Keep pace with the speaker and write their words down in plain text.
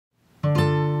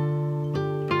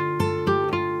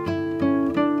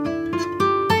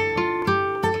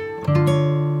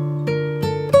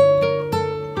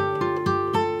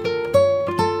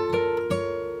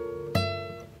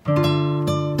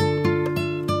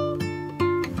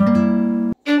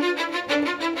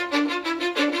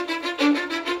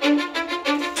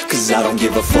Cause I don't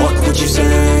give a fuck what you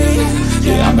say.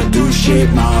 Yeah, I'ma do shit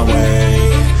my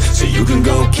way. So you can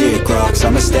go kick rocks,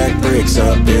 I'ma stack bricks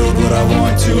up, build what I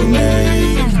want to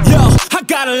make. Yo, I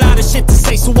got a lot of shit to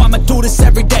say, so I'ma do this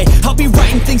every day. I'll be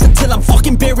writing things until I'm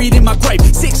fucking buried in my grave.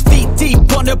 6 feet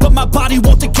deep under, but my body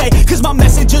won't decay. Cause my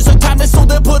messages are timeless, so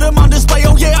they'll put them on display.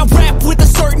 Oh yeah, I rap with a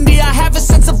certainty, I have a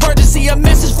sense of urgency. A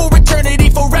message for eternity,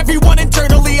 for everyone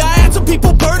internally. I had some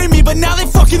people burning me, but now they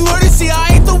fucking learn to see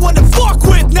I ain't the one to fuck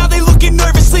with, now they looking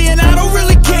nervously. And I don't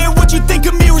really care what you think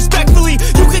of me, respectfully.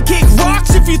 You can kick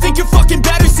rocks if you think you're fucking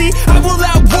better, see. I will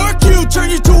outwork you, turn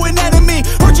you to an enemy.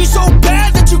 Hurt you so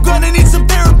bad that you're gonna need some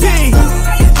therapy.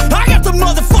 I got the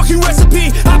motherfucking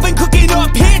recipe. I've been cooking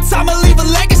up hits, I'ma leave a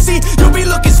legacy. You'll be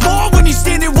looking small when you're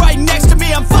standing right next to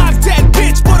me. I'm 5'10",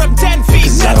 bitch, but I'm 10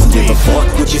 feet next to me. I don't give a fuck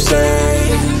what you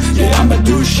say. Yeah, I'ma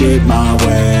do shit my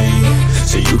way.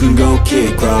 So you can go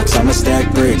kick rocks, I'ma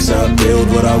stack bricks up, build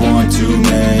what I want to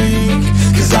make.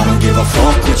 Cause I don't give a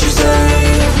fuck what you say.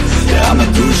 Yeah, I'ma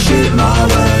do shit my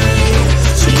way.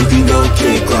 So you can go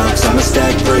kick rocks, I'ma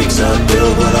stack bricks up,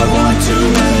 build what I want to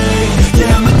make.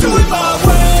 Yeah, I'ma do it my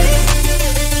way.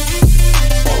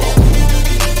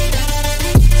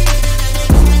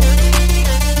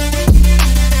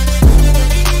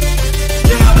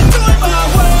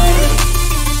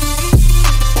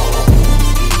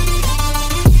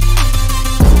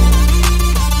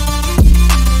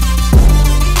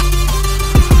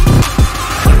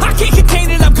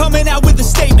 Coming out with a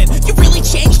statement. You really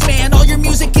changed, man, all your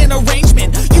music and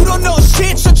arrangement. You don't know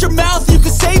shit, shut your mouth, you can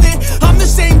save it. I'm the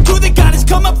same dude that got his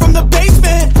come up from the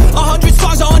basement. 100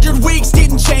 songs, 100 weeks,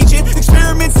 didn't change it.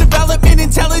 Experiments, development,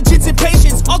 intelligence, and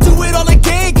patience. I'll do it all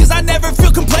again, cause I never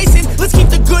feel complacent. Let's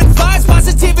keep the good vibes,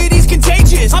 positivity's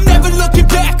contagious. I'm never looking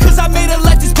back, cause I made a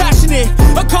life that's passionate.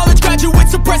 A college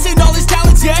graduate suppressing all his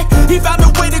talents, yeah. He found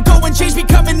a way to go and change,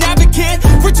 become an advocate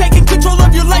for taking control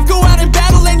of your life, go out and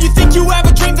battle. And you think you have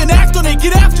a dream, then act on it,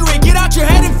 get after it, get out your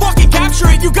head and fucking capture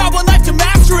it. You got one life to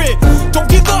master it. Don't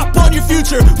give up on your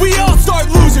future, we all start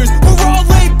losers. We're all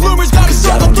late bloomers, gotta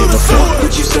struggle through the sewer.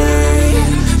 What you say?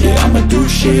 Yeah, I'ma do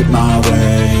shit my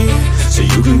way. So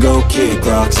you can go kick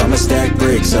rocks, I'ma stack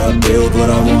bricks up, build what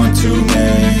I want to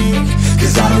make.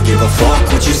 Cause I don't give a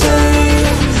fuck what you say.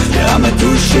 Yeah, I'ma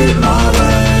do shit my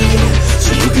way.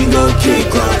 So you can go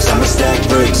kick rocks, I'ma stack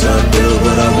bricks up, build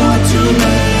what I want to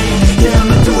make. Yeah,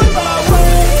 I'ma do it my way.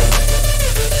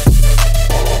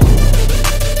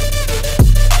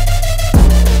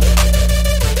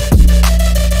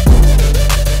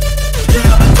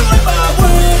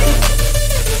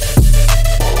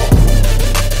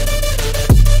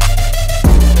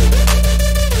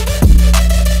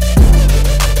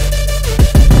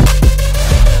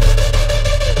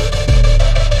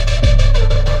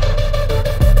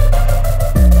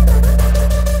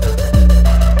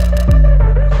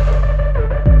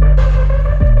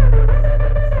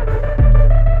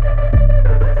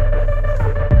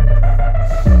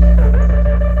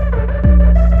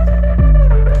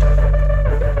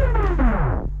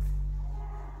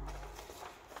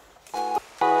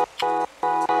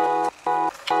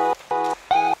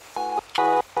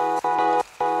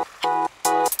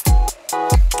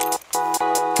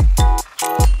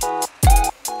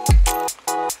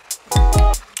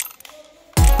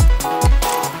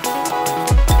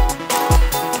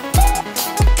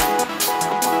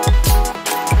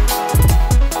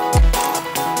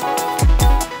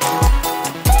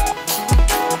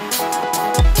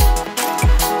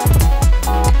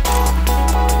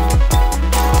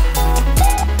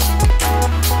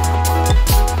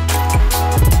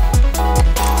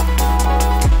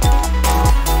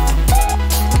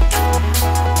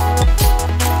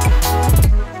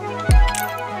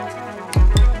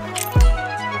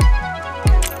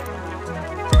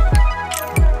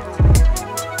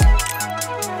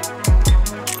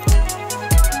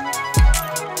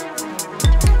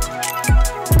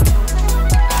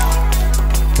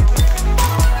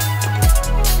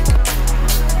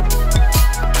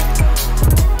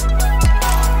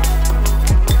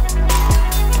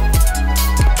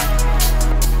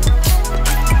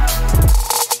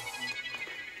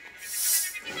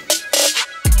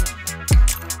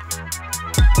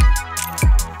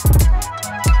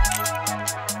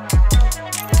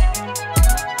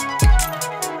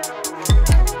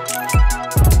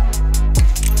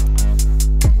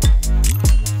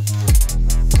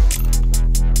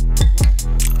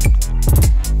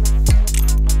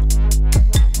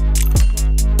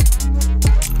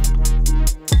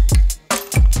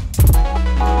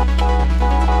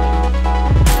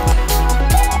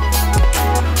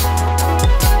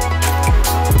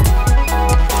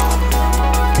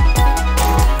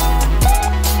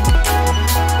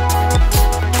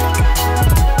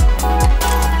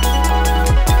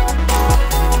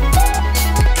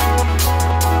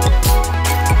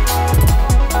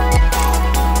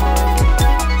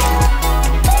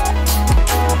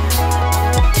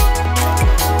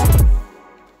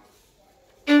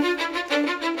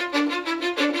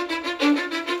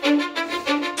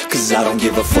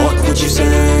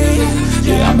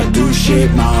 I'ma do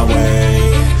shit my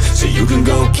way, so you can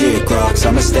go kick rocks.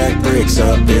 I'ma stack bricks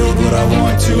up, build what I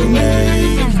want to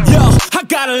make. Yo, I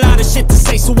got a lot of shit to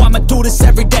say, so I'ma do this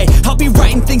every day. I'll be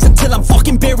writing things until I'm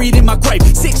fucking buried in my grave.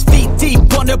 6 feet deep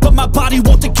under, but my body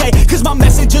won't decay, cause my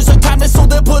messages are timeless, so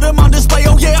they'll put them on display.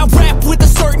 Oh yeah, I rap with a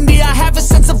certainty, I have a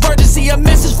sense of urgency, a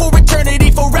message for eternity,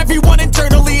 for everyone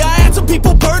internally. I had some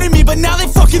people burning me, but now they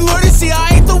fucking learn to see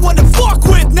I ain't the one to fuck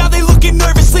with, now they looking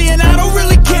nervously. And I don't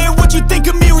really care what you think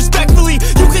of me, respectfully.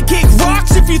 You can kick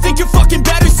rocks if you think you're fucking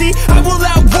better, see I will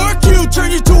outwork you,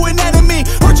 turn you to an enemy,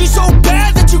 hurt you so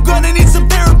bad that you're gonna need some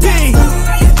therapy.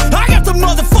 I got the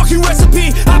motherfucking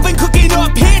recipe, I've been cooking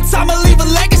up hits, I'ma leave a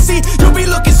legacy. You'll be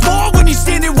looking small when you're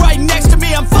standing right next to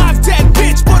me. I'm 5'10",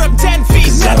 bitch, but I'm 10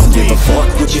 feet next to me. I don't give a fuck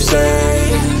what you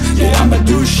say, yeah, I'ma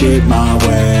do shit my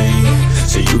way,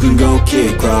 so you can go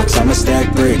kick rocks. I'ma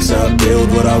stack bricks up,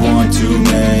 build what I want to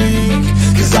make.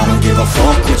 Cause I don't give a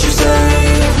fuck what you say,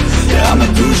 yeah, I'ma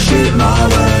do shit my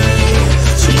way,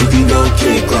 so you can go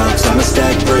kick rocks. I'ma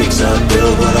stack bricks up,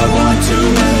 build what I want to